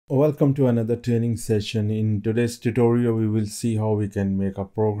Welcome to another training session. In today's tutorial, we will see how we can make a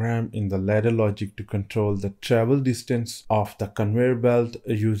program in the ladder logic to control the travel distance of the conveyor belt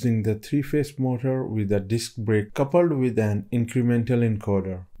using the three-phase motor with a disc brake coupled with an incremental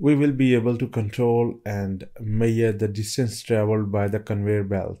encoder. We will be able to control and measure the distance traveled by the conveyor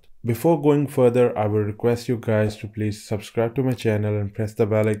belt. Before going further, I will request you guys to please subscribe to my channel and press the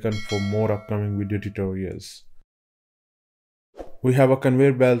bell icon for more upcoming video tutorials. We have a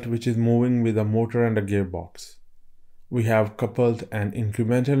conveyor belt which is moving with a motor and a gearbox. We have coupled an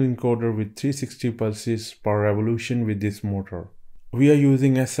incremental encoder with 360 pulses per revolution with this motor. We are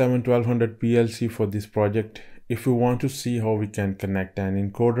using S7-1200 PLC for this project. If you want to see how we can connect an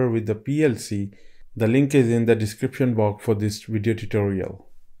encoder with the PLC, the link is in the description box for this video tutorial.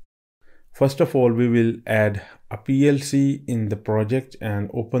 First of all, we will add a PLC in the project and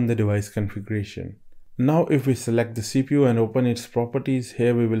open the device configuration. Now if we select the CPU and open its properties,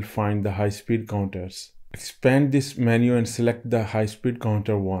 here we will find the high-speed counters. Expand this menu and select the high-speed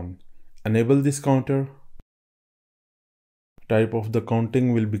counter 1. Enable this counter. Type of the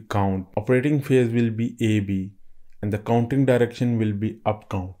counting will be count. Operating phase will be AB and the counting direction will be up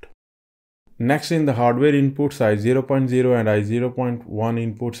count. Next, in the hardware inputs, I0.0 and I0.1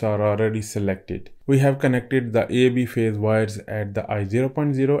 inputs are already selected. We have connected the AB phase wires at the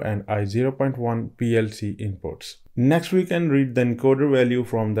I0.0 and I0.1 PLC inputs. Next, we can read the encoder value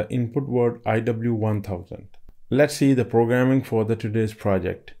from the input word IW1000. Let's see the programming for today's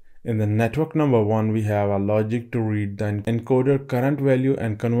project. In the network number 1, we have a logic to read the encoder current value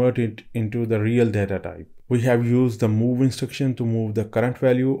and convert it into the real data type. We have used the move instruction to move the current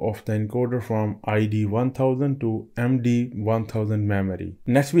value of the encoder from ID1000 to MD1000 memory.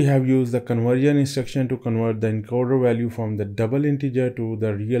 Next, we have used the conversion instruction to convert the encoder value from the double integer to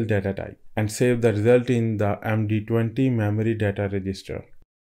the real data type and save the result in the MD20 memory data register.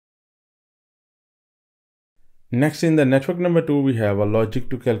 Next, in the network number 2, we have a logic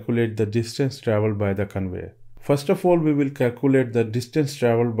to calculate the distance traveled by the conveyor. First of all, we will calculate the distance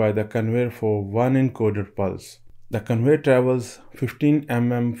traveled by the conveyor for one encoder pulse. The conveyor travels 15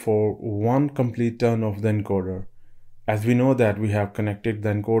 mm for one complete turn of the encoder. As we know that we have connected the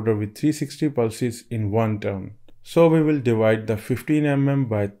encoder with 360 pulses in one turn. So we will divide the 15 mm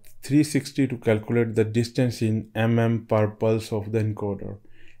by 360 to calculate the distance in mm per pulse of the encoder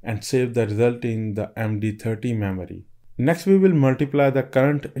and save the result in the MD30 memory. Next, we will multiply the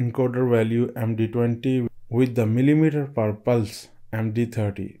current encoder value MD20 with the millimeter per pulse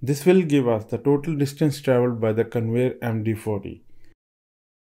MD30. This will give us the total distance traveled by the conveyor MD40.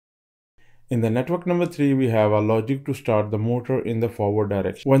 In the network number 3, we have a logic to start the motor in the forward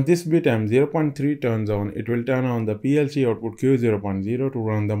direction. When this bit M0.3 turns on, it will turn on the PLC output Q0.0 to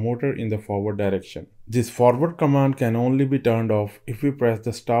run the motor in the forward direction. This forward command can only be turned off if we press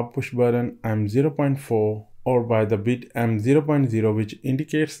the stop push button M0.4 or by the bit M0.0, which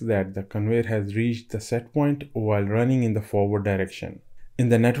indicates that the conveyor has reached the set point while running in the forward direction. In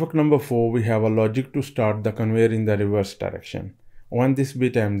the network number 4, we have a logic to start the conveyor in the reverse direction. When this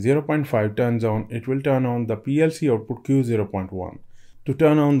bit M0.5 turns on, it will turn on the PLC output Q0.1 to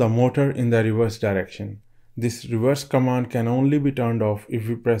turn on the motor in the reverse direction. This reverse command can only be turned off if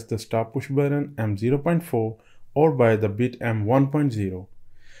we press the stop push button M0.4 or by the bit M1.0,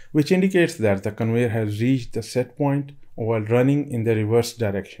 which indicates that the conveyor has reached the set point while running in the reverse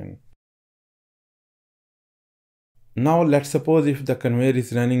direction. Now let's suppose if the conveyor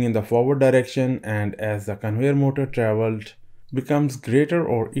is running in the forward direction and as the conveyor motor traveled becomes greater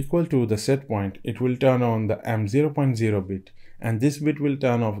or equal to the set point, it will turn on the M0.0 bit and this bit will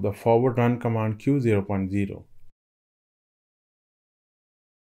turn off the forward run command Q0.0.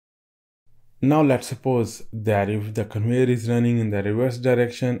 Now let's suppose that if the conveyor is running in the reverse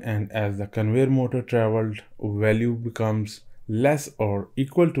direction and as the conveyor motor traveled value becomes less or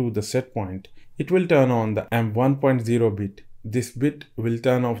equal to the set point, it will turn on the M1.0 bit. This bit will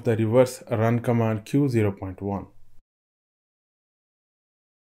turn off the reverse run command Q0.1.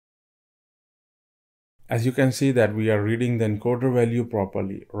 As you can see that we are reading the encoder value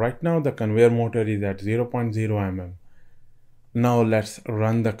properly. Right now the conveyor motor is at 0.0 mm. Now let's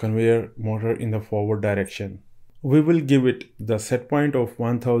run the conveyor motor in the forward direction. We will give it the set point of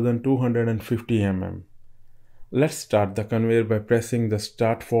 1250 mm. Let's start the conveyor by pressing the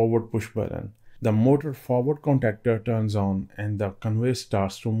start forward push button. The motor forward contactor turns on and the conveyor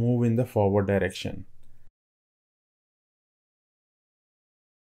starts to move in the forward direction.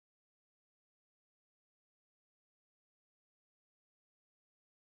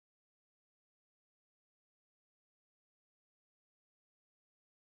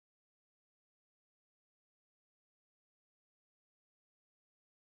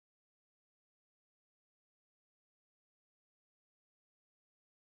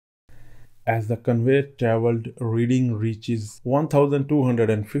 As the conveyor traveled, reading reaches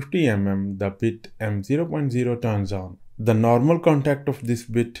 1250 mm, the bit M0.0 turns on. The normal contact of this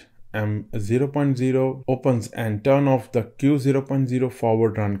bit M0.0 opens and turn off the Q0.0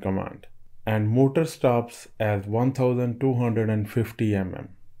 forward run command, and motor stops as 1250 mm.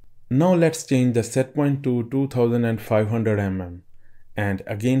 Now let's change the set point to 2500 mm and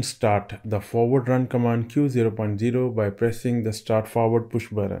again start the forward run command Q0.0 by pressing the start forward push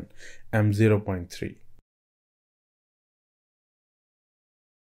button M0.3.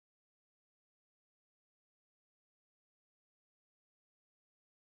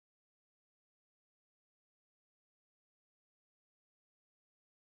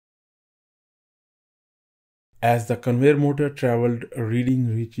 As the conveyor motor traveled,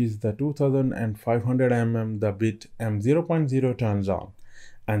 reading reaches the 2500 mm, the bit M0.0 turns on,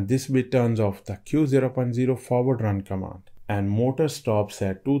 and this bit turns off the Q0.0 forward run command, and motor stops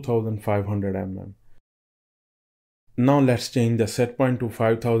at 2500 mm. Now let's change the set point to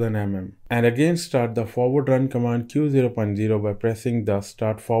 5000 mm and again start the forward run command Q0.0 by pressing the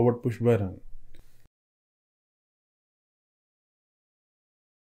start forward push button.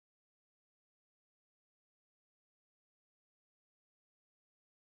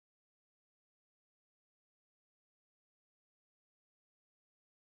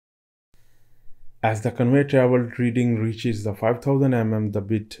 As the conveyor traveled, reading reaches the 5000 mm, the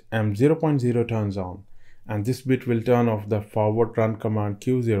bit M0.0 turns on, and this bit will turn off the forward run command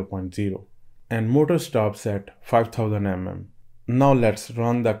Q0.0, and motor stops at 5000 mm. Now let's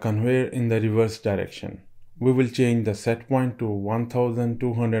run the conveyor in the reverse direction. We will change the set point to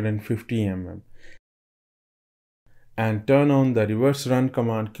 1250 mm and turn on the reverse run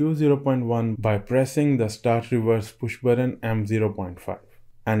command Q0.1 by pressing the start reverse push button M0.5.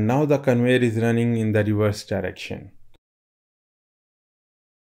 And now the conveyor is running in the reverse direction.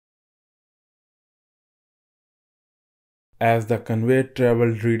 As the conveyor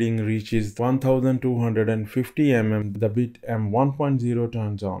traveled, reading reaches 1250 mm, the bit M1.0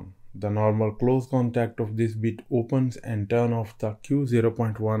 turns on. The normal close contact of this bit opens and turn off the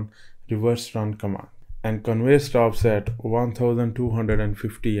Q0.1 reverse run command, and conveyor stops at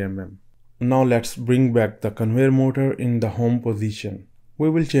 1250 mm. Now let's bring back the conveyor motor in the home position. We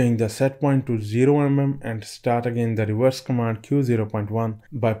will change the set point to 0 mm and start again the reverse command Q0.1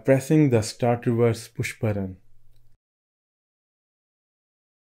 by pressing the start reverse push button.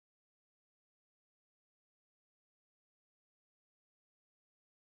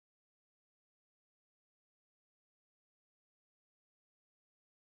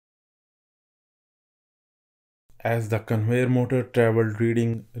 As the conveyor motor traveled,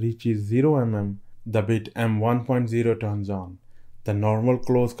 reading reaches 0 mm, the bit M1.0 turns on. The normal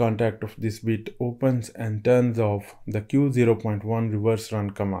close contact of this bit opens and turns off the Q0.1 reverse run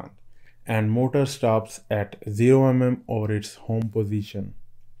command, and motor stops at 0 mm over its home position.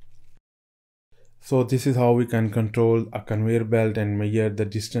 So this is how we can control a conveyor belt and measure the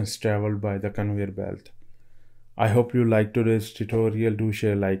distance traveled by the conveyor belt. I hope you liked today's tutorial. Do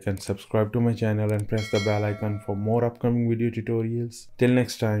share, like and subscribe to my channel and press the bell icon for more upcoming video tutorials. Till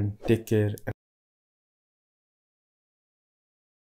next time, take care.